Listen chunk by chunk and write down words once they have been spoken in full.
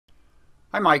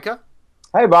Hi, Micah.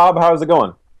 Hey Bob, how's it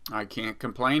going? I can't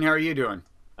complain. How are you doing?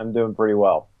 I'm doing pretty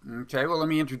well. Okay, well, let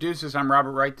me introduce us. I'm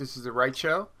Robert Wright. This is The Wright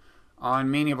Show on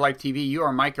Meaning of Life TV. You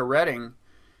are Micah Redding,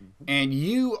 and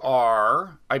you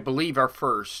are, I believe, our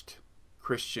first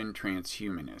Christian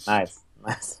transhumanist. Nice,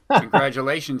 nice.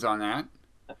 Congratulations on that.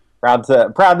 Proud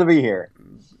to be here.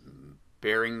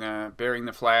 Bearing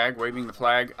the flag, waving the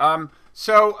flag.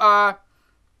 So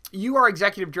you are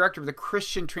executive director of the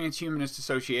Christian Transhumanist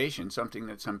Association, something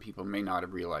that some people may not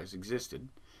have realized existed.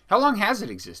 How long has it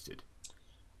existed?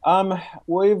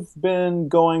 We've been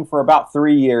going for about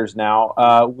 3 years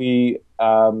now. We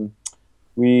kind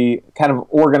of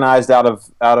organized out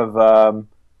of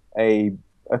a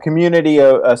community,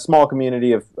 a small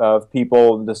community of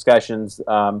people and discussions,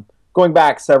 going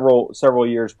back several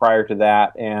years prior to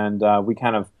that, and we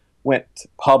kind of went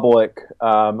public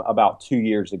about 2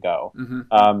 years ago.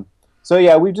 So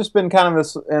yeah, we've just been kind of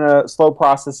in a slow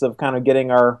process of kind of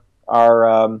getting uh,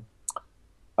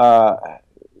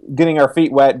 getting our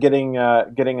feet wet, getting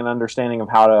an understanding of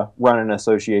how to run an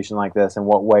association like this and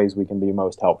what ways we can be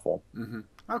most helpful.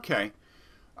 Okay.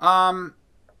 Um,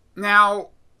 Now,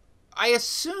 I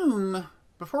assume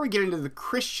before we get into the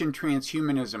Christian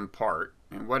transhumanism part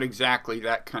and what exactly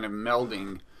that kind of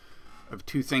melding of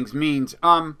two things means,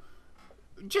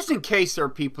 just in case there are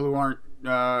people who aren't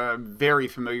very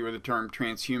familiar with the term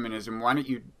transhumanism, why don't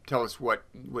you tell us what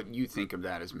you think of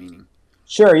that as meaning?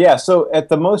 Sure, yeah. So at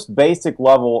the most basic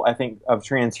level, I think of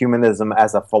transhumanism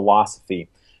as a philosophy.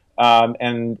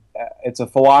 And it's a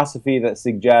philosophy that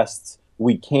suggests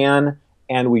we can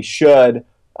and we should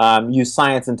use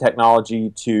science and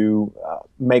technology to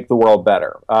make the world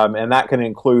better. And that can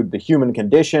include the human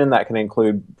condition, that can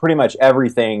include pretty much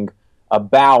everything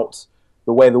about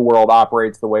the way the world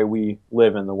operates, the way we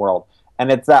live in the world.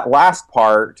 And it's that last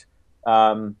part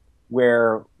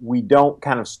where we don't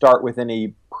kind of start with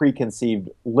any preconceived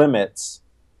limits,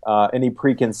 any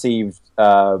preconceived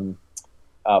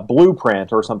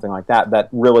blueprint or something like that, that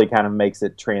really kind of makes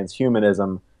it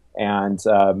transhumanism and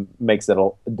makes it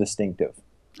distinctive.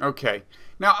 Okay.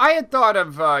 Now, I had thought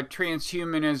of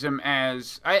transhumanism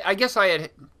as, I guess I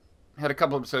had a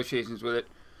couple of associations with it.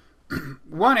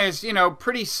 One is,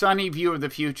 pretty sunny view of the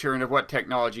future and of what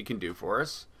technology can do for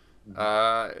us.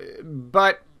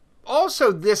 But also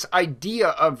this idea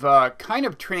of kind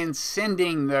of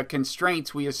transcending the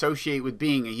constraints we associate with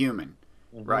being a human,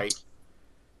 right?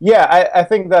 Yeah, I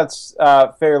think that's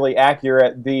fairly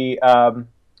accurate.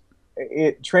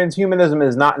 Transhumanism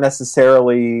is not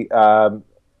necessarily,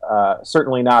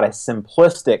 certainly not a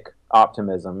simplistic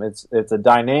optimism. It's a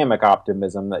dynamic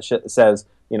optimism that says,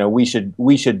 we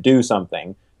should do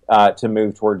something to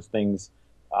move towards things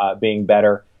being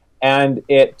better. And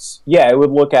it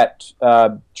would look at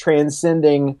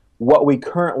transcending what we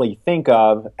currently think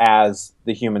of as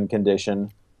the human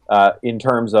condition in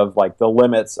terms of like the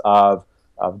limits of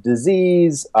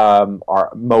disease, our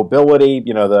mobility,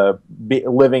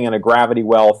 living in a gravity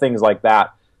well, things like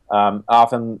that,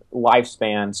 often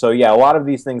lifespan. So yeah, a lot of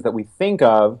these things that we think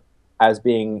of as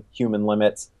being human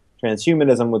limits,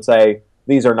 transhumanism would say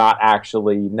these are not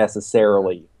actually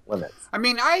necessarily limits. I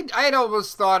mean, I had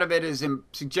always thought of it as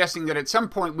suggesting that at some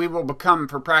point we will become,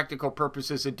 for practical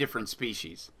purposes, a different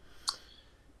species.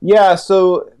 Yeah,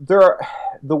 so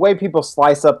the way people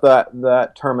slice up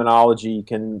that terminology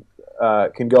can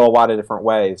go a lot of different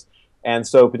ways, and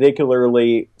so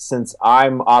particularly since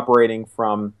I'm operating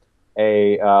from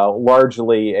a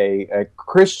largely a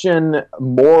Christian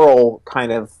moral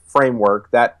kind of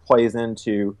framework, that plays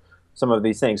into some of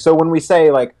these things. So when we say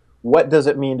like, what does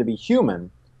it mean to be human?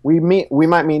 We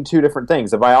might mean two different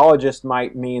things. A biologist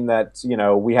might mean that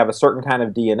we have a certain kind of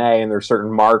DNA and there's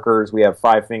certain markers. We have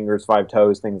 5 fingers, 5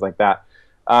 toes, things like that.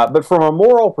 But from a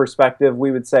moral perspective,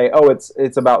 we would say, oh,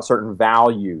 it's about certain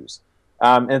values.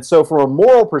 And so from a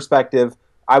moral perspective,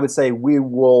 I would say we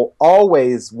will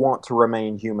always want to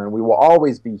remain human. We will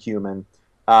always be human.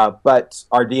 But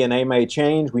our DNA may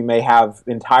change. We may have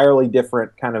entirely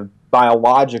different kind of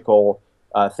biological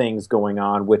things going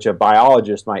on, which a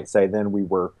biologist might say then we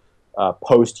were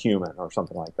post-human or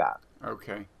something like that.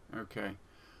 Okay, okay.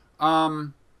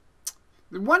 Um,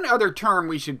 One other term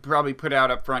we should probably put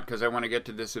out up front, because I want to get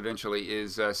to this eventually,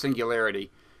 is singularity.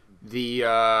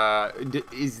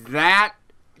 Is that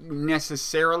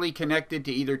necessarily connected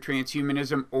to either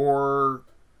transhumanism or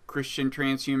Christian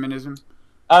transhumanism?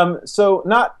 So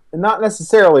not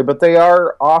necessarily, but they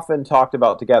are often talked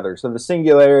about together. So the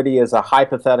singularity is a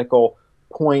hypothetical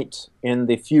point in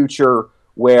the future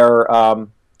where our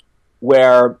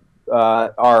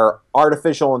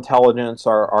artificial intelligence,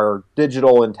 our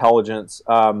digital intelligence,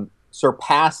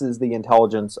 surpasses the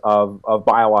intelligence of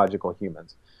biological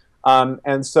humans.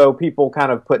 And so people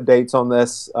kind of put dates on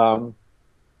this,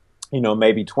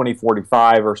 maybe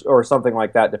 2045 or something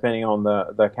like that, depending on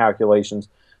the calculations.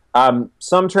 Some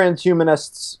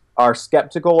transhumanists are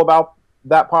skeptical about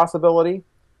that possibility.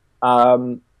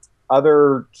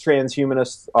 Other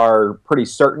transhumanists are pretty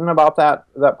certain about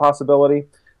that possibility.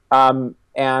 And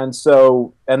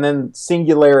then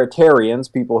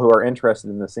singularitarians, people who are interested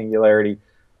in the singularity,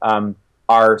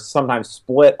 are sometimes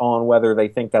split on whether they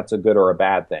think that's a good or a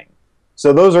bad thing.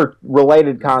 So those are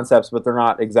related concepts, but they're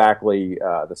not exactly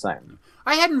the same.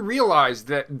 I hadn't realized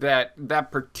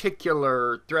that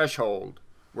particular threshold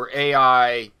where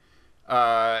AI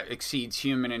exceeds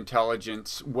human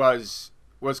intelligence was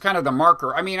kind of the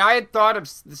marker. I mean, I had thought of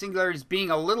the singularity as being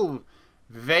a little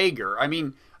vaguer. I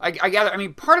mean, I gather. I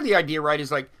mean, part of the idea, right,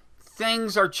 is like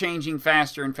things are changing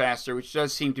faster and faster, which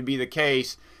does seem to be the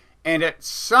case. And at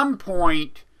some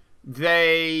point,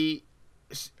 they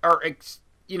are,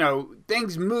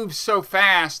 things move so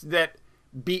fast that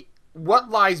what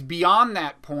lies beyond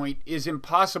that point is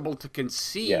impossible to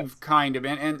conceive, yes. Kind of.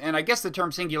 And I guess the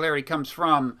term singularity comes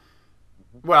from,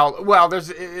 well,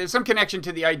 there's some connection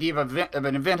to the idea of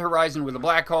an event horizon with a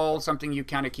black hole, something you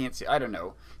kind of can't see. I don't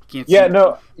know. You can't see.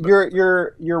 No,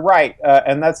 you're right,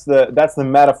 and that's the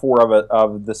metaphor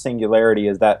of the singularity,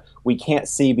 is that we can't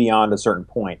see beyond a certain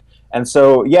point. And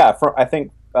so, yeah, I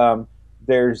think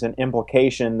there's an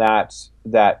implication that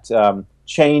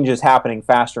change is happening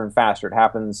faster and faster. It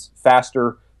happens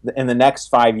faster in the next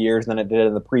 5 years than it did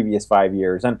in the previous 5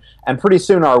 years, and pretty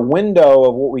soon our window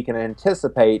of what we can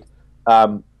anticipate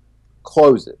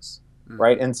closes,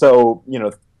 right? And so,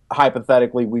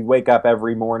 hypothetically, we wake up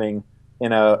every morning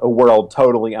in a world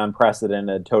totally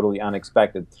unprecedented, totally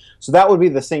unexpected. So that would be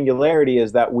the singularity,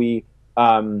 is that we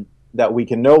can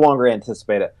no longer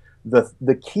anticipate it.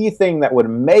 The key thing that would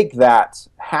make that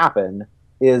happen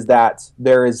is that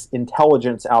there is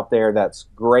intelligence out there that's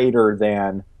greater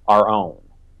than our own.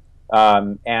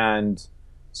 And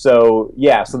so,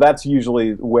 yeah, so that's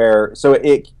usually where, so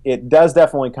it does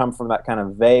definitely come from that kind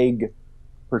of vague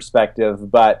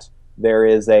perspective, but there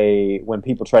is when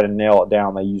people try to nail it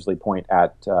down, they usually point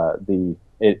at the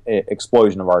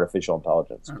explosion of artificial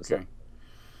intelligence. Okay.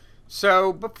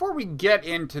 So before we get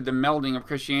into the melding of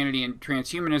Christianity and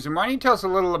transhumanism, why don't you tell us a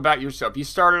little about yourself? You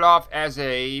started off as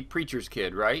a preacher's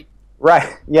kid, right?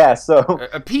 Right. Yeah. So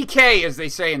a PK, as they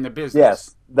say in the business.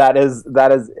 Yes, that is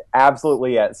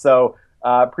absolutely it. So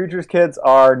preacher's kids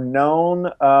are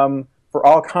known for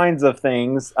all kinds of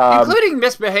things, including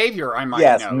misbehavior. I might know.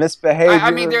 Yes, misbehavior. I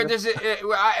mean,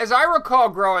 as I recall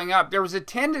growing up, there was a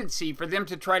tendency for them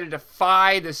to try to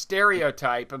defy the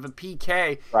stereotype of a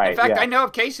PK. Right. In fact, yeah. I know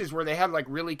of cases where they had like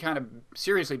really kind of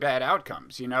seriously bad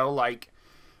outcomes. Like,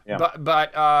 yeah.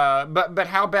 But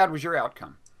how bad was your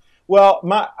outcome? Well,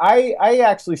 I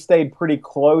actually stayed pretty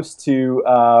close to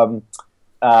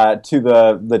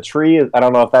the tree. I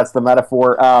don't know if that's the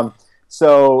metaphor.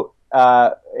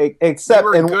 Except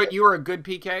you were a good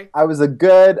PK. I was a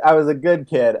good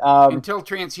kid until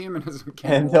transhumanism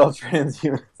came. Until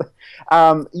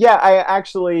transhumanism. Yeah,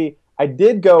 I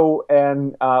did go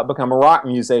and become a rock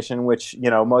musician, which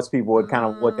most people would kind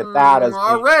of look at that as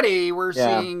already we're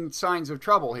seeing signs of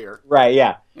trouble here. Right.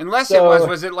 Yeah. Unless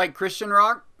was it like Christian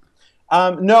rock?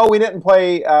 No, we didn't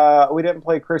play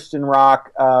Christian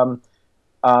rock.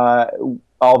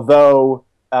 Although.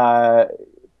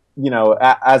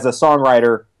 As a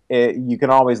songwriter, you can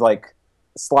always like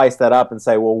slice that up and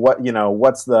say, well,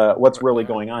 what's really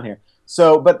going on here?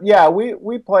 So, but yeah,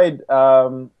 we played,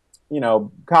 colleges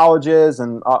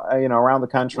and around the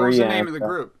country. What was the name of the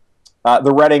group?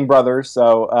 The Redding Brothers.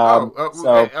 So,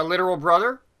 a literal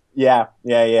brother? Yeah.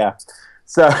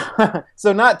 So,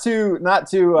 not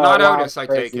Otis, I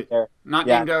take it. There. Not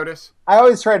named Otis. I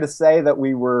always tried to say that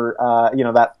we were,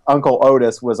 that Uncle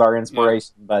Otis was our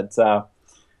inspiration, yeah.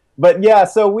 But yeah,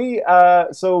 so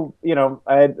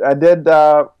I did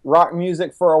rock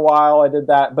music for a while. I did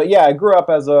that, but yeah, I grew up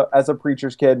as a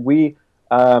preacher's kid. We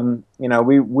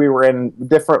were in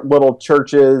different little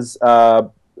churches,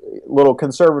 little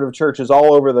conservative churches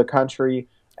all over the country.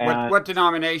 And what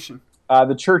denomination?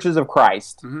 The Churches of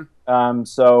Christ. Mm-hmm.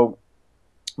 So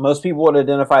most people would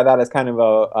identify that as kind of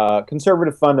a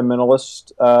conservative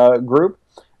fundamentalist group.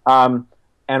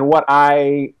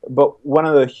 But one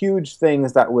of the huge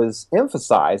things that was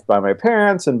emphasized by my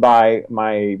parents and by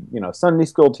my, Sunday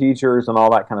school teachers and all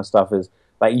that kind of stuff is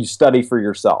that you study for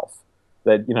yourself.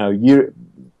 That,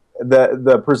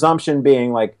 the presumption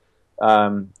being like,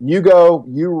 you go,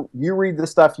 you read the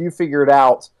stuff, you figure it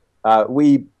out.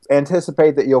 We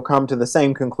anticipate that you'll come to the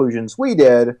same conclusions we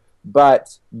did,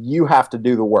 but you have to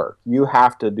do the work. You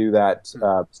have to do that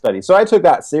study. So I took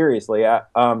that seriously,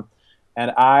 and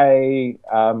I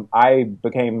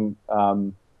became,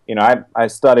 I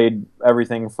studied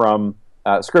everything from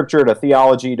scripture to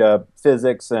theology to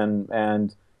physics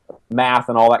and math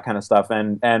and all that kind of stuff,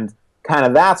 and kind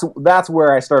of that's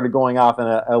where I started going off in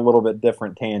a little bit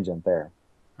different tangent there.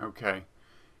 Okay.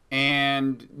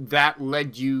 And that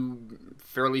led you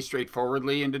fairly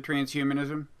straightforwardly into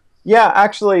transhumanism? Yeah,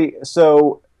 actually,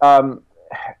 so in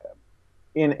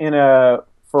a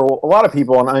for a lot of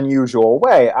people an unusual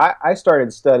way, I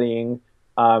started studying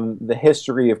the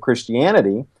history of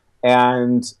Christianity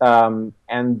and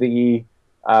the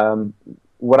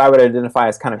what I would identify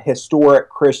as kind of historic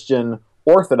Christian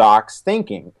orthodox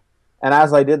thinking. And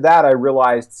as I did that, I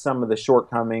realized some of the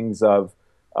shortcomings of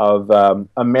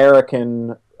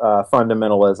American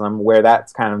fundamentalism, where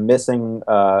that's kind of missing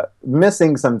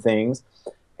some things.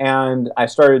 And I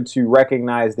started to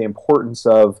recognize the importance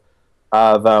of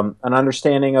an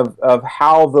understanding of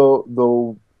how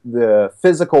the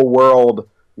physical world,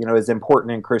 is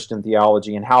important in Christian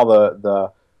theology, and how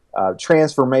the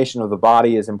transformation of the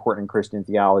body is important in Christian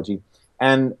theology.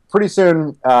 And pretty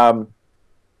soon,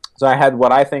 so I had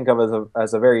what I think of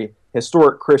as a very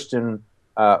historic Christian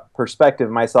perspective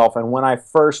myself. And when I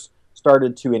first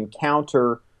started to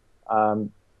encounter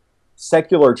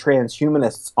secular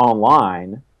transhumanists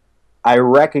online, I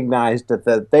recognized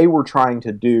that they were trying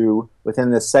to do within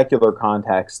this secular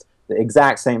context the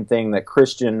exact same thing that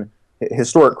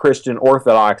historic Christian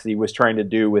orthodoxy was trying to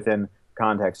do within the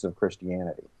context of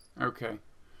Christianity. Okay.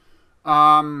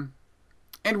 And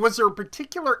was there a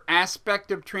particular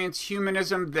aspect of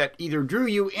transhumanism that either drew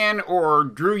you in or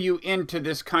drew you into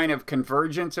this kind of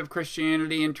convergence of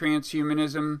Christianity and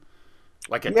transhumanism?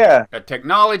 Like a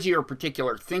technology or a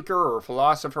particular thinker or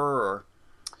philosopher? Or?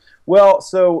 Well,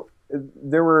 so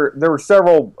there were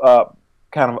several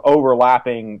kind of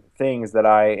overlapping things that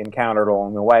I encountered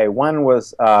along the way. One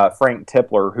was Frank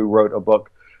Tipler, who wrote a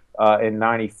book in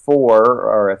 '94,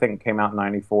 or I think it came out in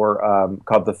 '94,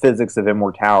 called "The Physics of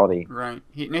Immortality." Right.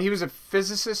 He was a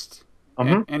physicist,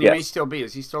 mm-hmm. and he may still be.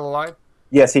 Is he still alive?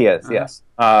 Yes, he is. Yes,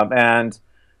 and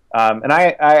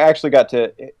I actually got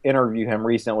to interview him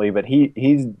recently, but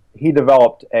he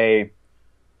developed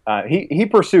he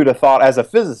pursued a thought as a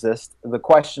physicist, the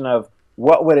question of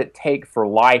what would it take for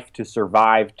life to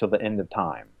survive till the end of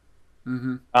time,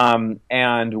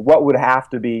 and what would have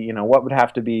to be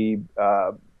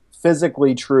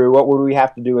physically true, what would we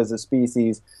have to do as a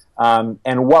species,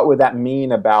 and what would that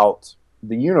mean about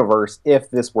the universe if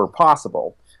this were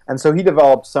possible. And so he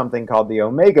developed something called the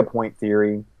omega point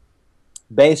theory,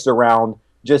 based around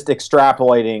just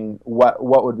extrapolating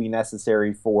what would be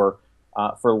necessary for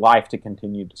life to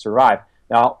continue to survive.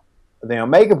 Now, the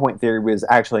omega point theory was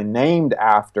actually named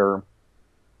after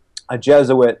a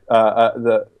Jesuit,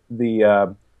 a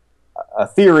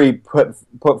theory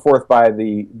put forth by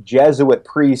the Jesuit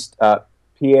priest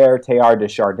Pierre Teilhard de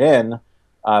Chardin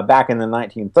back in the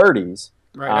 1930s.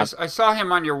 Right, I saw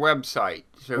him on your website.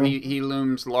 So he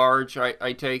looms large,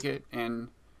 I take it, and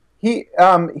he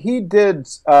did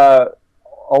a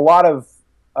lot of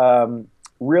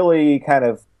really kind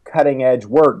of cutting edge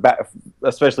work,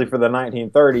 especially for the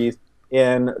 1930s,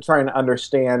 in trying to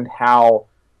understand how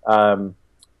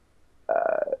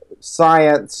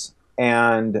science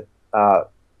and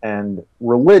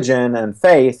religion and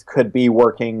faith could be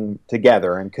working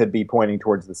together and could be pointing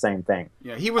towards the same thing.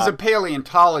 Yeah, he was a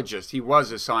paleontologist. He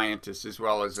was a scientist as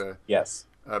well as a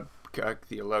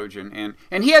theologian,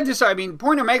 and he had this. I mean,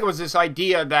 Point Omega was this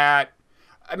idea that,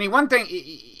 I mean, one thing,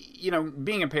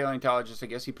 being a paleontologist, I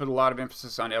guess he put a lot of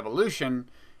emphasis on evolution,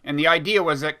 and the idea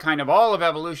was that kind of all of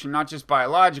evolution, not just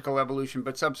biological evolution,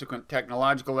 but subsequent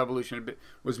technological evolution,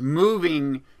 was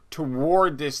moving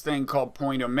toward this thing called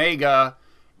Point Omega,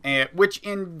 which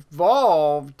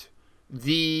involved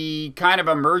the kind of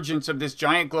emergence of this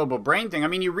giant global brain thing. I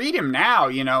mean, you read him now,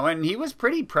 and he was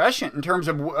pretty prescient in terms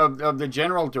of the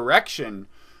general direction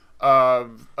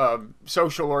of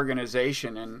social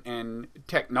organization and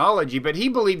technology. But he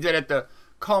believed that at the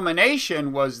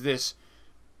culmination was this,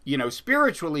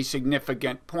 spiritually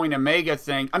significant Point Omega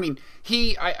thing. I mean,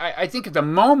 I think at the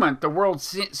moment the world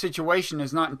situation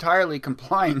is not entirely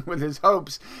complying with his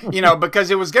hopes, because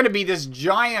it was going to be this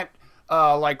giant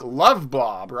like love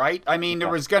blob, right? I mean, there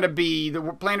was going to be, the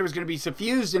planet was going to be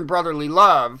suffused in brotherly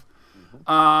love.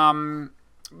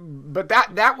 But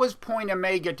that was Point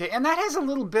Omega, and that has a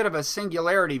little bit of a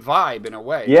singularity vibe in a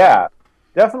way. Yeah,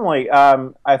 definitely.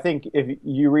 I think if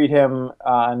you read him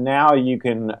now, you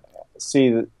can see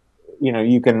that,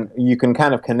 you can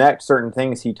kind of connect certain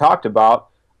things he talked about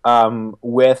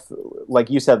with, like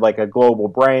you said, like a global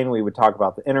brain. We would talk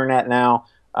about the internet now,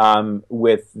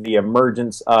 with the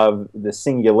emergence of the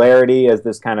singularity as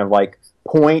this kind of like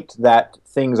point that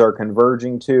things are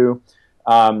converging to.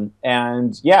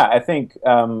 And yeah, I think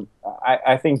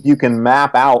I think you can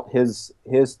map out his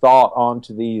thought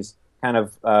onto these kind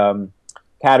of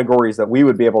categories that we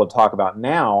would be able to talk about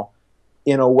now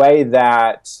in a way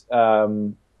that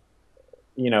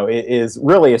you know, it is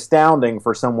really astounding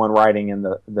for someone writing in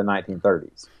the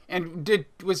 1930s. And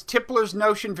was Tipler's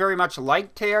notion very much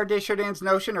like Teilhard de Chardin's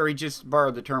notion, or he just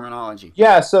borrowed the terminology?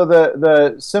 Yeah, so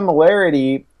the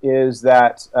similarity is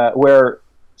that where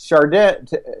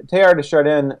Teilhard de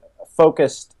Chardin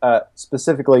focused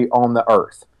specifically on the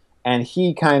Earth, and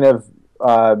he kind of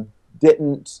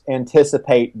didn't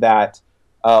anticipate that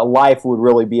life would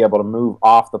really be able to move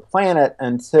off the planet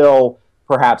until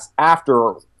perhaps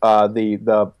after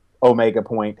the omega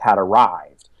point had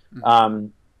arrived. Mm-hmm.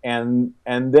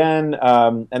 And then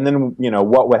you know,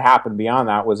 what would happen beyond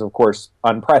that was, of course,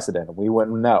 unprecedented. We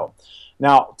wouldn't know.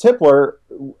 Now, Tipler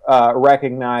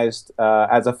recognized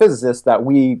as a physicist that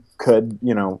we could,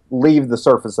 you know, leave the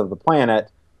surface of the planet,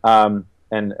 and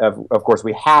of course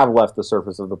we have left the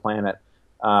surface of the planet,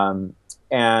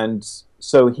 and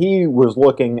so he was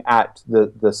looking at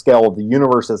the scale of the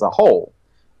universe as a whole.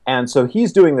 And so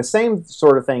he's doing the same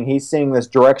sort of thing. He's seeing this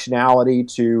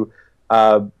directionality to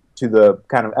the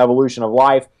kind of evolution of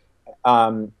life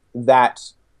that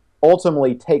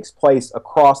ultimately takes place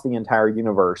across the entire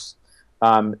universe,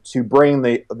 to bring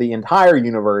the entire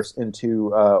universe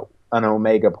into an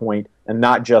omega point and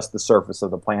not just the surface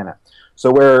of the planet.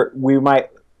 So where we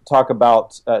might talk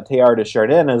about Teilhard de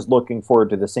Chardin as looking forward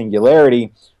to the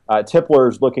singularity, Tipler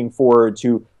is looking forward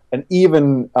to an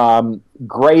even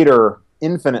greater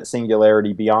infinite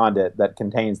singularity beyond it that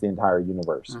contains the entire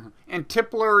universe. Uh-huh. And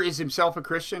Tipler is himself a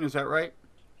Christian, is that right?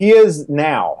 He is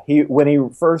now. When he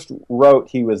first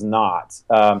wrote, he was not,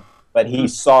 but he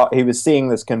was seeing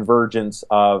this convergence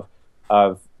of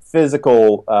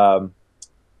physical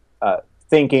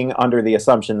thinking under the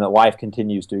assumption that life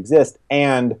continues to exist,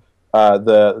 and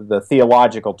the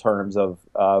theological terms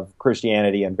of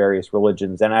Christianity and various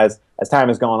religions. And as time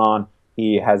has gone on,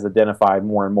 he has identified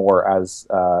more and more as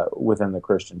within the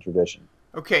Christian tradition.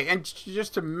 Okay, and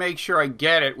just to make sure I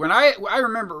get it, when I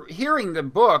remember hearing the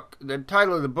book, the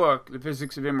title of the book, The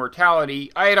Physics of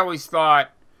Immortality, I had always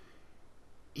thought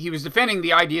he was defending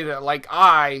the idea that, like,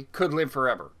 I could live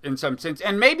forever in some sense,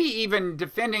 and maybe even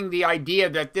defending the idea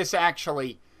that this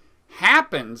actually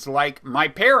happens, like my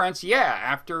parents, yeah,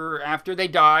 after they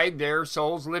died, their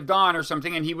souls lived on or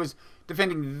something, and he was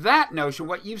defending that notion.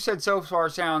 What you've said so far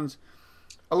sounds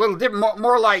a little different,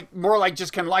 more like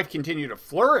just, can life continue to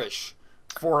flourish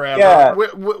forever? Yeah.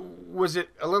 Was it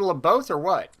a little of both, or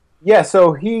what? Yeah,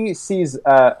 so he sees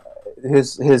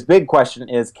his big question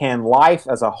is, can life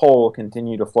as a whole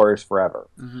continue to flourish forever?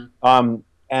 Mm-hmm.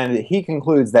 And he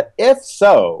concludes that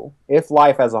if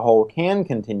life as a whole can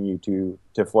continue to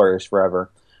flourish forever,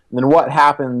 then what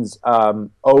happens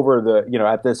over the, you know,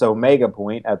 at this omega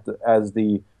point,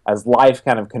 as life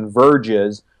kind of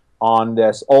converges on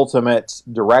this ultimate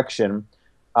direction,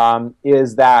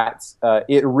 is that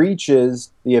it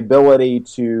reaches the ability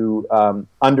to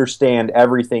understand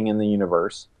everything in the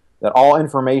universe, that all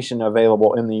information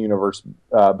available in the universe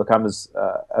becomes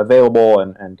available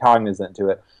and cognizant to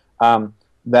it,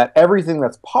 that everything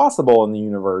that's possible in the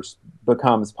universe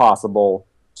becomes possible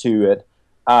to it,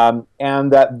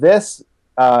 and that this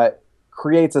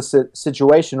creates a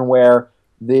situation where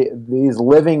these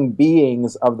living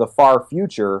beings of the far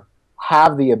future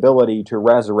have the ability to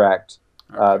resurrect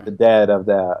the dead of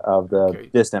the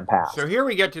distant past. So here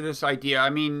we get to this idea.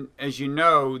 I mean, as you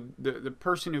know, the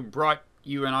person who brought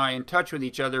you and I in touch with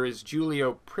each other is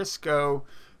Giulio Prisco,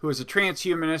 who is a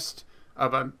transhumanist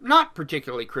of a not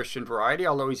particularly Christian variety,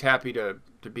 although he's happy to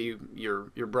be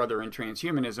your brother in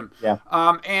transhumanism. Yeah.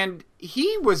 And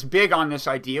he was big on this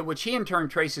idea, which he in turn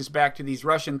traces back to these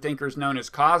Russian thinkers known as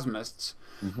cosmists,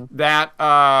 mm-hmm. that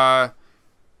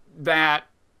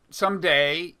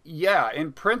someday, yeah,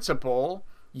 in principle,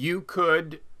 you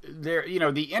could,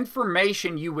 the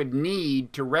information you would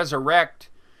need to resurrect.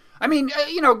 I mean,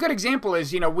 a good example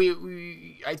is,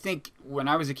 I think when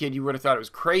I was a kid, you would have thought it was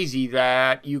crazy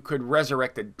that you could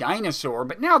resurrect a dinosaur,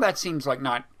 but now that seems like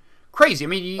not crazy. I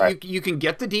mean, right. you can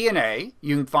get the DNA,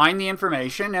 you can find the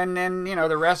information, and then,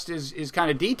 the rest is kind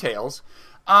of details.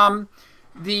 So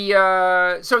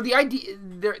the idea,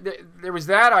 there was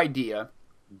that idea.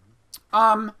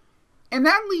 And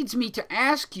that leads me to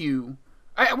ask you,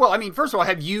 first of all,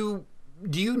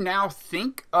 do you now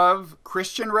think of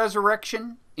Christian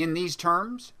resurrection in these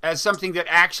terms as something that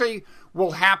actually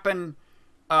will happen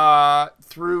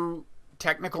through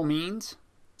technical means?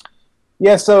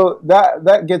 Yeah, so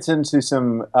that gets into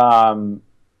some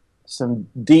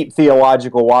deep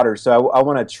theological waters. So I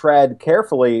want to tread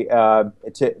carefully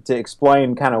to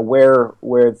explain kind of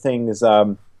where things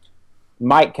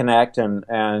might connect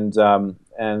and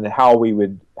how we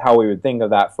would think of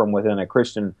that from within a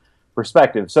Christian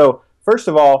perspective. So first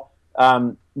of all,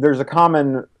 there's a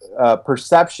common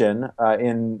perception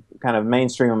in kind of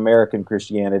mainstream American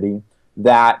Christianity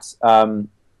that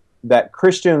that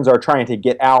Christians are trying to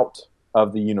get out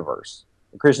of the universe.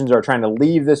 Christians are trying to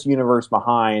leave this universe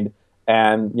behind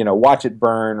and watch it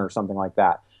burn or something like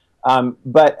that.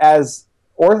 But as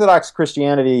Orthodox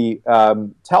Christianity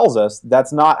tells us,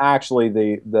 that's not actually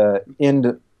the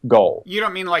end goal. You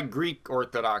don't mean like Greek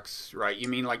Orthodox, right? You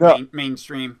mean like No.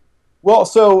 mainstream? Well,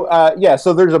 so yeah,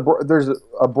 so there's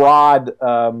a broad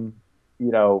kind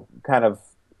of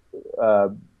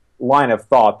line of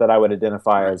thought that I would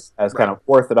identify as kind of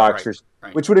Orthodox,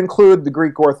 which would include the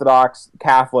Greek Orthodox,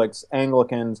 Catholics,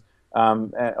 Anglicans,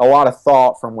 a lot of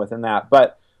thought from within that.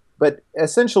 But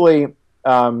essentially,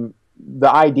 the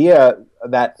idea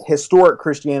that historic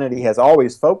Christianity has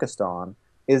always focused on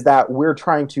is that we're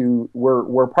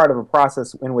part of a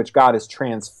process in which God is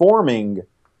transforming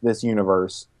this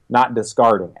universe, not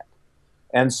discarding it.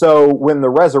 And so when the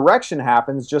resurrection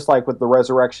happens, just like with the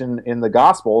resurrection in the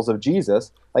Gospels of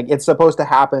Jesus, like it's supposed to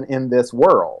happen in this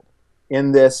world,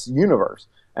 in this universe.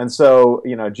 And so,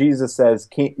 Jesus says,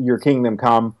 your kingdom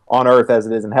come on earth as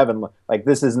it is in heaven. Like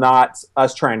this is not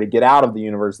us trying to get out of the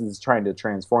universe. This is trying to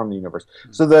transform the universe.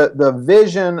 So the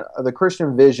vision, the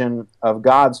Christian vision of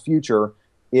God's future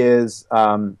is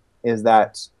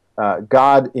that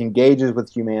God engages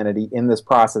with humanity in this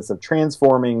process of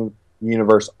transforming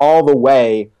universe all the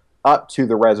way up to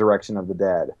the resurrection of the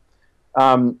dead.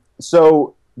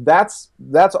 So that's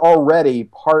already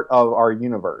part of our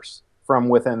universe from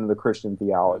within the Christian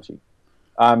theology.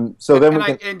 And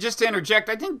just to interject,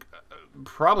 I think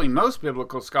probably most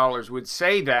biblical scholars would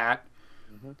say that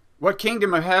what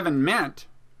kingdom of heaven meant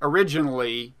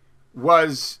originally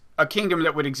was a kingdom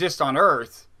that would exist on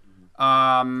earth.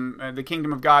 The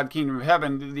kingdom of God, kingdom of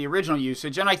heaven, the original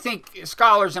usage. And I think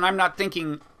scholars, and I'm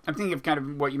thinking of kind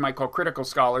of what you might call critical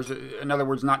scholars, in other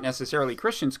words, not necessarily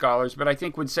Christian scholars, but I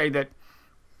think would say that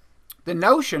the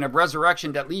notion of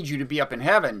resurrection that leads you to be up in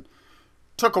heaven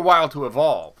took a while to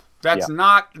evolve. That's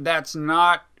not,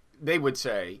 they would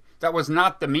say, that was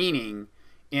not the meaning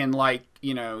in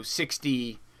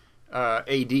 60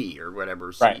 AD or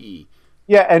whatever, CE. Right.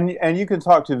 Yeah, and you can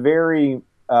talk to very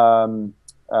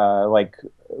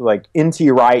like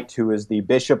N.T. Wright, who is the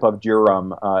Bishop of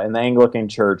Durham in the Anglican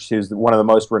Church, who's one of the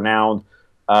most renowned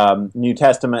New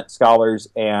Testament scholars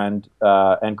and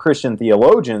Christian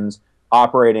theologians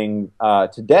operating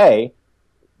today.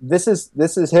 This is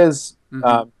his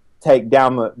take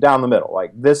down the middle.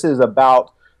 Like this is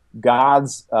about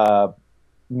God's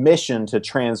mission to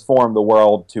transform the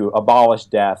world, to abolish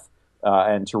death,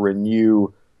 and to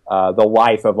renew the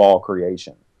life of all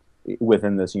creation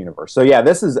within this universe. So yeah,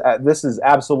 this is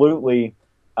absolutely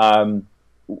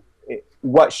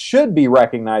what should be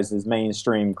recognized as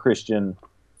mainstream Christian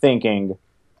thinking,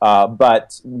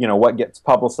 but what gets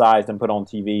publicized and put on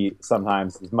TV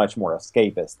sometimes is much more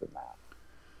escapist than that.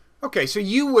 Okay, so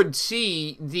you would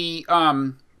see the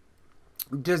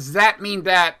does that mean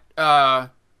that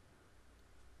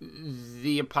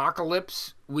the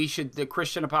apocalypse, the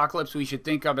Christian apocalypse, we should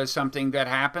think of as something that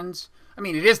happens? I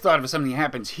mean, it is thought of as something that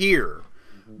happens here,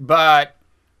 but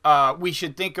we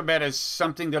should think of it as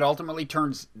something that ultimately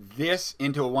turns this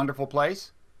into a wonderful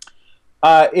place?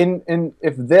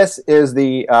 If this is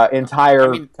the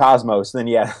entire cosmos, then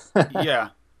yeah. Yeah.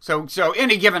 So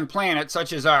any given planet,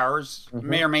 such as ours,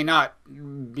 may or may not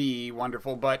be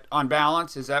wonderful, but on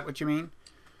balance, is that what you mean?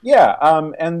 Yeah,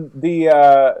 and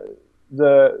the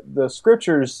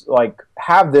scriptures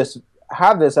have this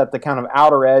at the kind of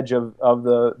outer edge of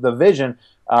the vision.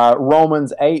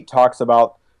 Romans 8 talks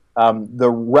about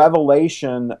the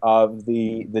revelation of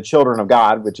the children of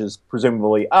God, which is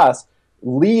presumably us,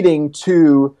 leading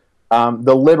to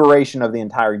the liberation of the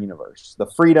entire universe, the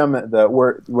freedom,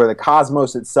 where the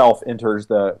cosmos itself enters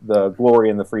the glory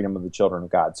and the freedom of the children of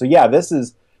God. So yeah,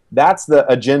 that's the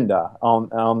agenda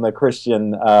on the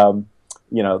Christian,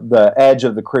 the edge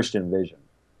of the Christian vision.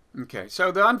 Okay,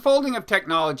 so the unfolding of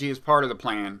technology is part of the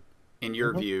plan, in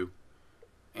your view,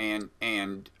 and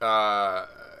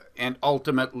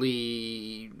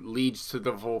ultimately leads to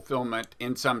the fulfillment,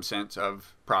 in some sense,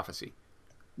 of prophecy.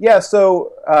 Yeah,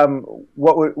 so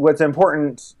what's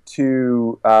important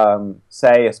to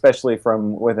say, especially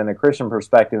from within a Christian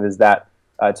perspective, is that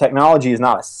technology is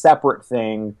not a separate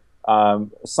thing.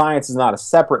 Science is not a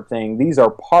separate thing. These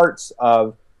are parts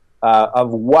of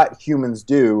what humans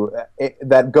do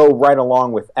that go right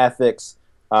along with ethics,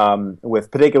 with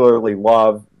particularly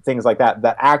love, things like that,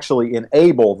 that actually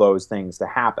enable those things to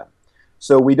happen.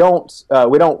 So we don't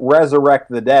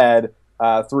resurrect the dead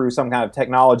through some kind of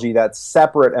technology that's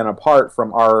separate and apart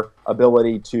from our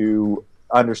ability to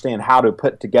understand how to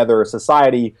put together a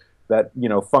society that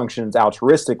functions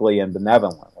altruistically and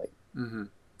benevolently. Mm-hmm.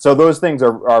 So those things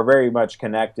are very much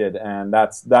connected, and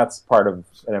that's part of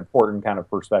an important kind of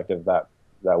perspective that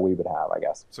we would have, I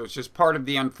guess. So it's just part of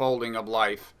the unfolding of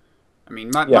life. I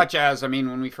mean, Yeah. much as, I mean,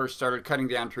 when we first started cutting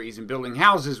down trees and building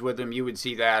houses with them, you would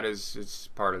see that as it's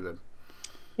part of the...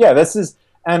 Yeah, this is,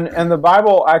 and the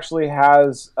Bible actually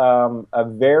has a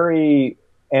very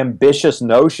ambitious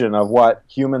notion of what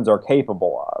humans are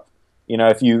capable of.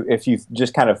 If you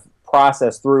just kind of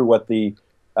process through what the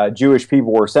Jewish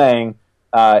people were saying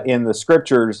in the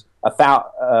scriptures,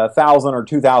 1,000 or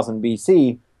 2,000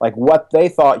 BC, like what they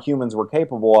thought humans were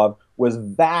capable of was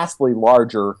vastly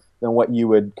larger than what you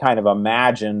would kind of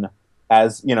imagine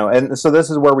as, and so this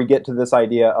is where we get to this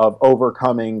idea of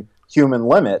overcoming human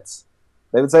limits.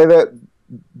 They would say that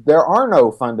there are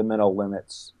no fundamental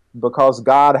limits because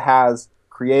God has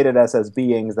created us as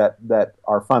beings that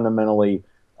are fundamentally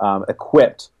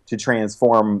equipped to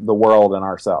transform the world and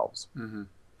ourselves. Mm-hmm.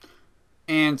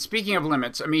 And speaking of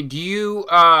limits, I mean,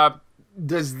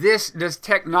 does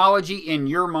technology in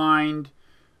your mind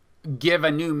give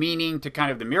a new meaning to kind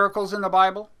of the miracles in the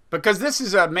Bible? Because this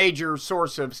is a major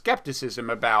source of skepticism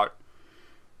about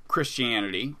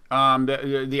Christianity,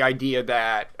 the idea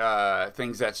that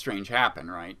things that strange happen,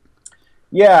 right?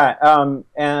 Yeah,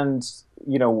 and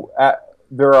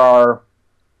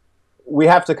we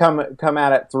have to come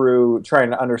at it through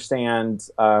trying to understand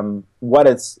what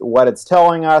it's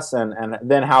telling us, and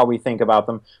then how we think about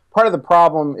them. Part of the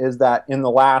problem is that in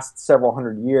the last several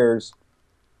hundred years,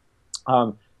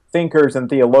 thinkers and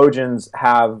theologians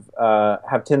have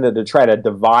tended to try to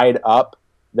divide up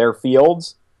their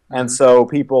fields. And so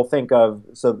people think of,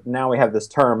 so now we have this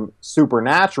term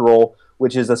supernatural,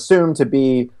 which is assumed to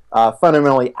be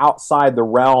fundamentally outside the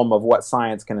realm of what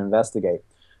science can investigate.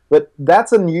 But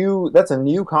that's a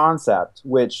new concept,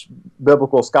 which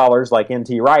biblical scholars like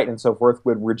N.T. Wright and so forth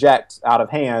would reject out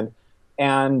of hand.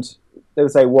 And they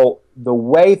would say, well, the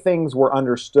way things were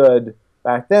understood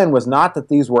back then was not that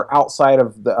these were outside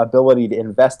of the ability to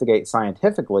investigate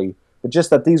scientifically, but just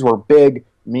that these were big,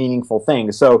 meaningful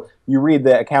things. So you read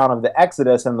the account of the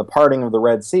Exodus and the parting of the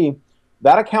Red Sea.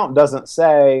 That account doesn't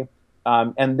say,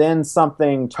 and then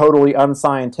something totally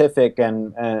unscientific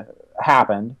and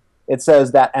happened. It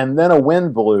says that, and then a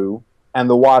wind blew, and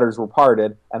the waters were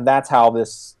parted, and that's how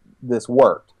this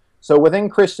worked. So within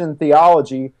Christian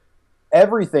theology,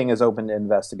 everything is open to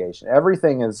investigation.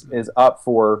 Everything is up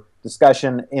for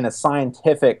discussion in a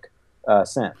scientific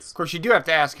sense. Of course, you do have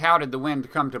to ask, how did the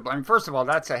wind come to... I mean, first of all,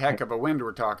 that's a heck of a wind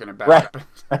we're talking about. Right.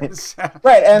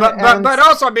 Right. But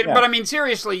also, yeah. but I mean,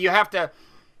 seriously, you have to...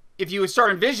 If you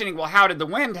start envisioning, well, how did the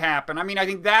wind happen? I mean, I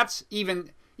think that's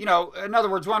even... in other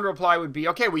words, one reply would be,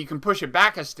 okay, well, you can push it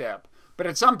back a step. But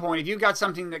at some point, if you've got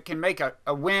something that can make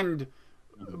a wind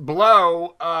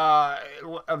blow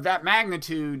of that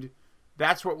magnitude,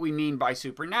 that's what we mean by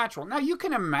supernatural. Now, you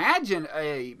can imagine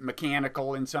a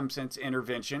mechanical, in some sense,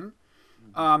 intervention,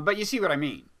 but you see what I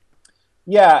mean.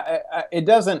 Yeah, it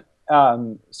doesn't...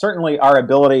 certainly our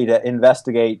ability to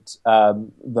investigate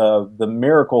the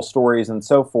miracle stories and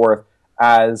so forth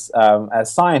as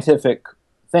scientific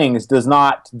things does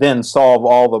not then solve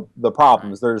all the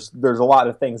problems. Right. There's a lot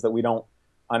of things that we don't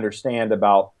understand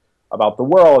about the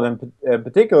world, and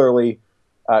particularly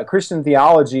Christian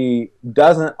theology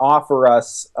doesn't offer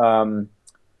us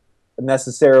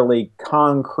necessarily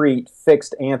concrete,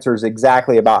 fixed answers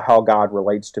exactly about how God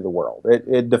relates to the world.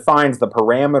 It defines the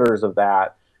parameters of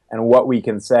that and what we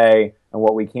can say and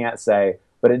what we can't say,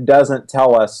 but it doesn't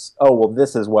tell us, oh, well,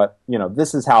 this is what,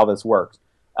 this is how this works.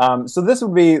 So this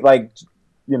would be like,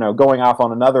 going off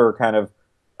on another kind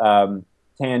of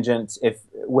tangent,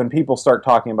 when people start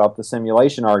talking about the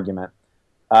simulation argument,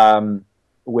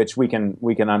 which we can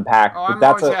unpack. Oh, I'm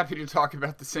always happy to talk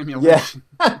about the simulation.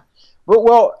 Yeah.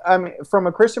 Well, from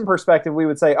a Christian perspective, we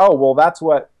would say, oh, well, that's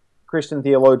what Christian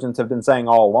theologians have been saying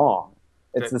all along.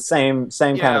 It's the same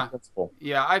kind of principle.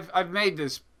 Yeah, I've made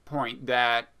this point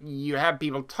that you have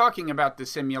people talking about the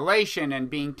simulation and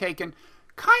being taken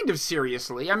kind of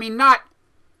seriously. I mean, not...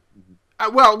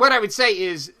 well, what I would say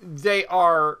is they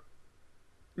are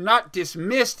not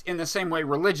dismissed in the same way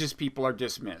religious people are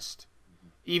dismissed.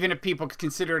 Even if people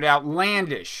consider it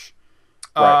outlandish,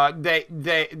 Right.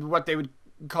 they what they would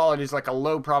call it is like a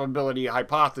low probability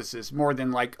hypothesis more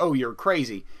than like, oh, you're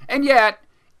crazy. And yet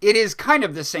it is kind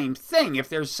of the same thing. If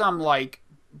there's some like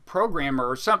programmer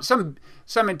or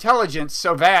some intelligence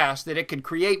so vast that it could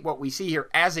create what we see here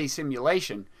as a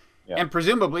simulation, Yeah. and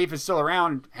presumably if it's still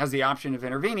around has the option of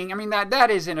intervening, I mean that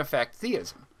is in effect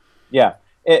theism. Yeah,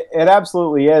 it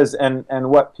absolutely is, and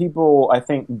what people I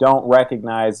think don't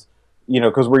recognize,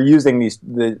 because we're using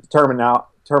the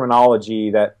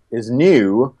terminology that is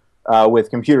new with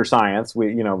computer science.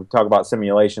 We talk about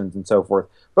simulations and so forth,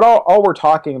 but all we're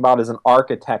talking about is an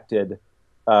architected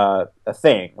a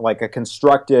thing, like a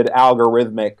constructed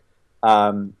algorithmic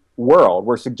world.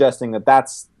 We're suggesting that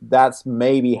that's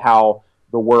maybe how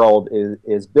the world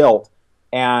is built,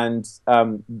 and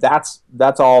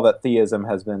that's all that theism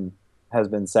has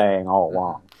been saying all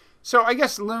along. So I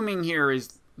guess looming here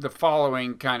is the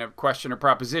following kind of question or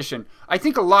proposition. I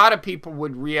think a lot of people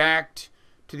would react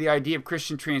to the idea of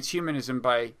Christian transhumanism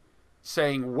by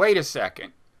saying, wait a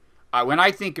second. When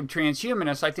I think of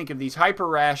transhumanists, I think of these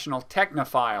hyper-rational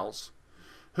technophiles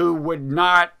who would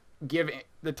not give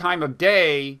the time of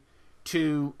day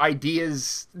to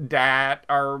ideas that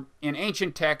are in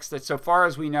ancient texts that, so far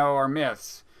as we know, are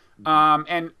myths.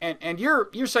 And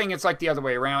you're saying it's like the other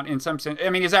way around in some sense. I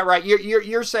mean, is that right?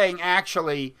 You're saying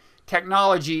actually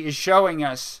technology is showing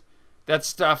us that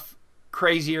stuff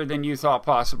crazier than you thought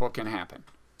possible can happen.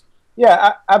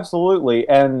 Yeah, absolutely.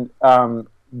 And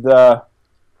the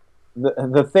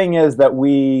thing is that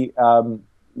we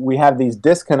have these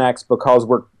disconnects because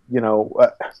we're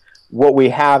what we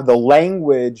have, the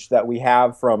language that we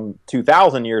have from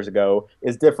 2,000 years ago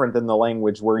is different than the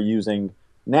language we're using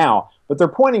now. But they're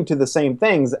pointing to the same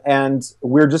things, and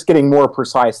we're just getting more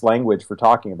precise language for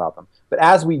talking about them. But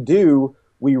as we do,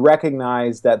 we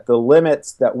recognize that the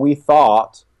limits that we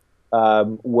thought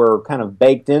were kind of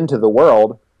baked into the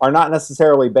world are not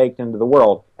necessarily baked into the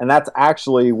world. And that's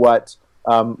actually what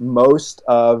most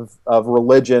of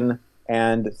religion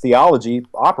and theology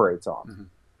operates on. Mm-hmm.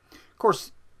 Of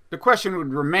course, the question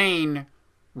would remain,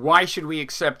 why should we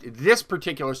accept this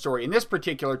particular story in this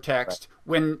particular text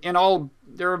when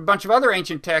there are a bunch of other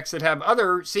ancient texts that have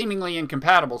other seemingly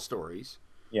incompatible stories?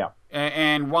 Yeah.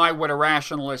 And why would a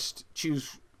rationalist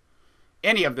choose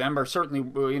any of them, or certainly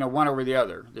one over the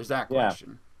other? There's that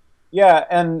question. Yeah,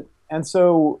 and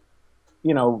so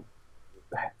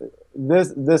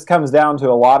this comes down to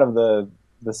a lot of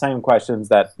the same questions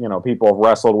that people have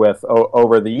wrestled with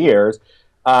over the years,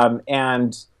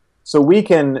 and so we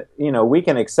can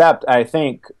accept, I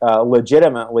think,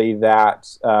 legitimately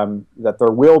that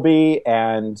there will be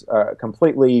and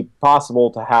completely possible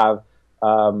to have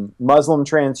Muslim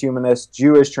transhumanists,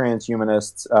 Jewish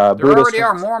transhumanists, there Buddhist already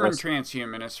are Mormon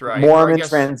transhumanists, right? Mormon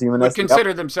transhumanists would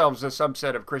consider themselves a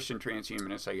subset of Christian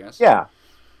transhumanists, I guess. Yeah,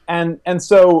 and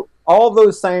so all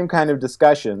those same kind of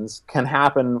discussions can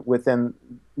happen within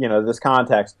this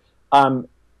context.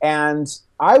 And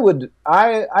I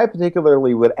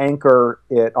particularly would anchor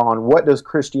it on what does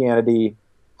Christianity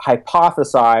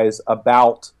hypothesize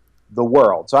about the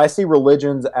world. So I see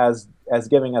religions as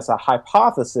giving us a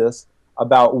hypothesis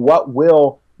about what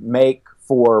will make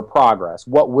for progress,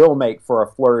 what will make for a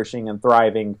flourishing and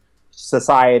thriving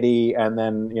society, and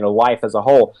then life as a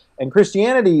whole. And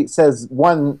Christianity says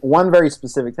one very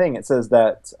specific thing. It says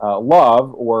that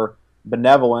love or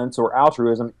benevolence or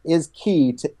altruism is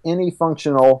key to any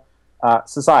functional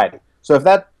society. So if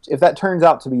that turns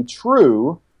out to be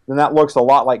true, then that looks a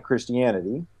lot like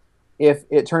Christianity. If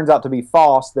it turns out to be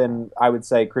false, then I would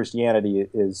say Christianity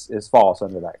is false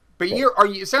under that. But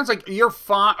it sounds like you're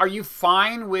fine. Are you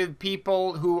fine with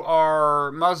people who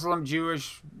are Muslim,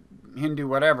 Jewish, Hindu,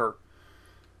 whatever,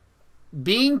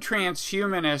 being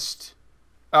transhumanist?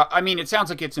 I mean, it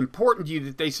sounds like it's important to you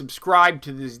that they subscribe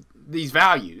to these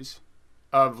values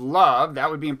of love. That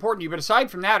would be important to you. But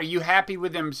aside from that, are you happy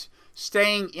with them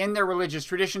staying in their religious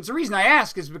traditions? The reason I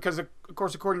ask is because, of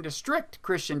course, according to strict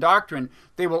Christian doctrine,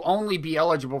 they will only be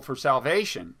eligible for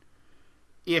salvation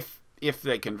if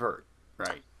they convert,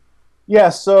 right? Yeah,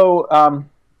 so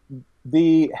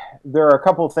there are a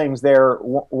couple of things there,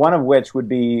 one of which would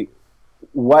be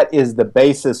what is the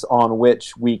basis on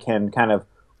which we can kind of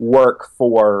work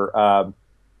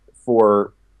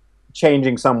for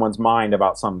changing someone's mind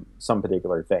about some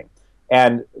particular thing.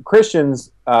 And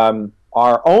Christians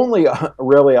are only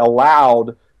really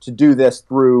allowed to do this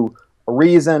through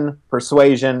reason,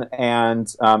 persuasion,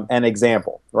 and an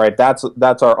example, right?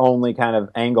 That's our only kind of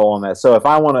angle on this. So if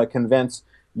I want to convince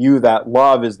you that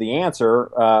love is the answer,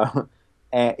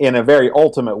 in a very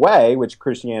ultimate way, which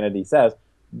Christianity says,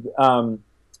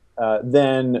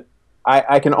 then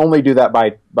I can only do that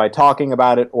by talking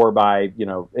about it or by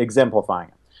exemplifying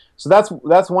it. So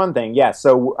that's one thing. Yes.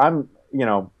 So I'm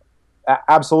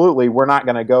absolutely we're not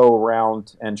going to go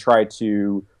around and try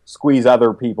to squeeze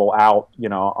other people out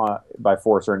by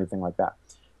force or anything like that.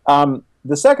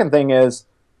 The second thing is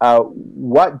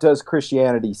what does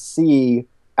Christianity see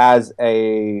as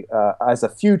a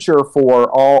future for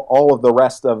all of the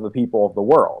rest of the people of the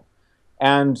world,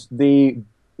 and the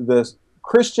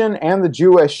Christian and the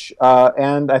Jewish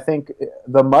and I think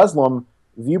the Muslim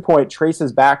viewpoint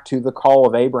traces back to the call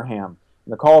of Abraham.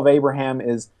 And the call of Abraham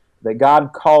is that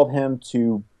God called him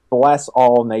to bless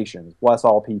all nations, bless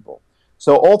all people.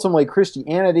 So ultimately,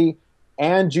 Christianity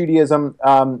and Judaism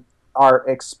are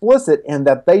explicit in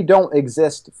that they don't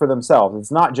exist for themselves.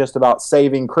 It's not just about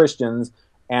saving Christians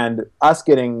and us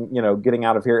getting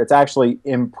out of here. It's actually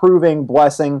improving,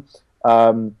 blessing,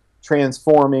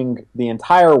 transforming the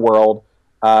entire world,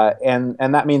 and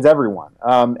that means everyone.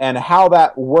 And how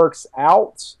that works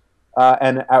out,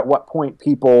 and at what point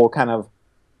people kind of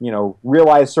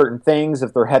realize certain things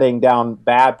if they're heading down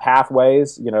bad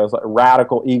pathways.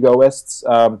 Radical egoists,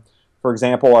 for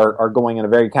example, are going in a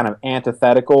very kind of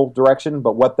antithetical direction.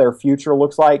 But what their future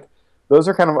looks like, those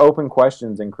are kind of open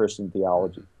questions in Christian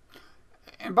theology.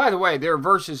 And by the way, there are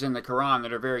verses in the Quran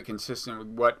that are very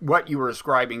consistent with what you were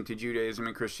ascribing to Judaism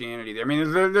and Christianity. I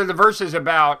mean, the verses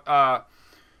about, God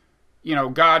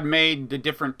made the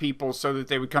different people so that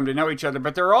they would come to know each other.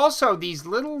 But there are also these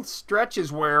little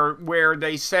stretches where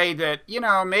they say that,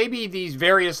 maybe these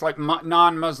various like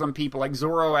non-Muslim people, like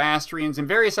Zoroastrians and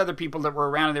various other people that were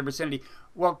around in their vicinity,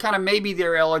 well, kind of maybe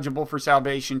they're eligible for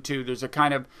salvation too. There's a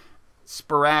kind of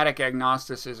sporadic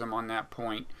agnosticism on that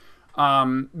point.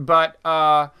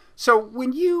 So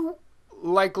when you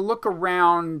look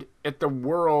around at the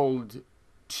world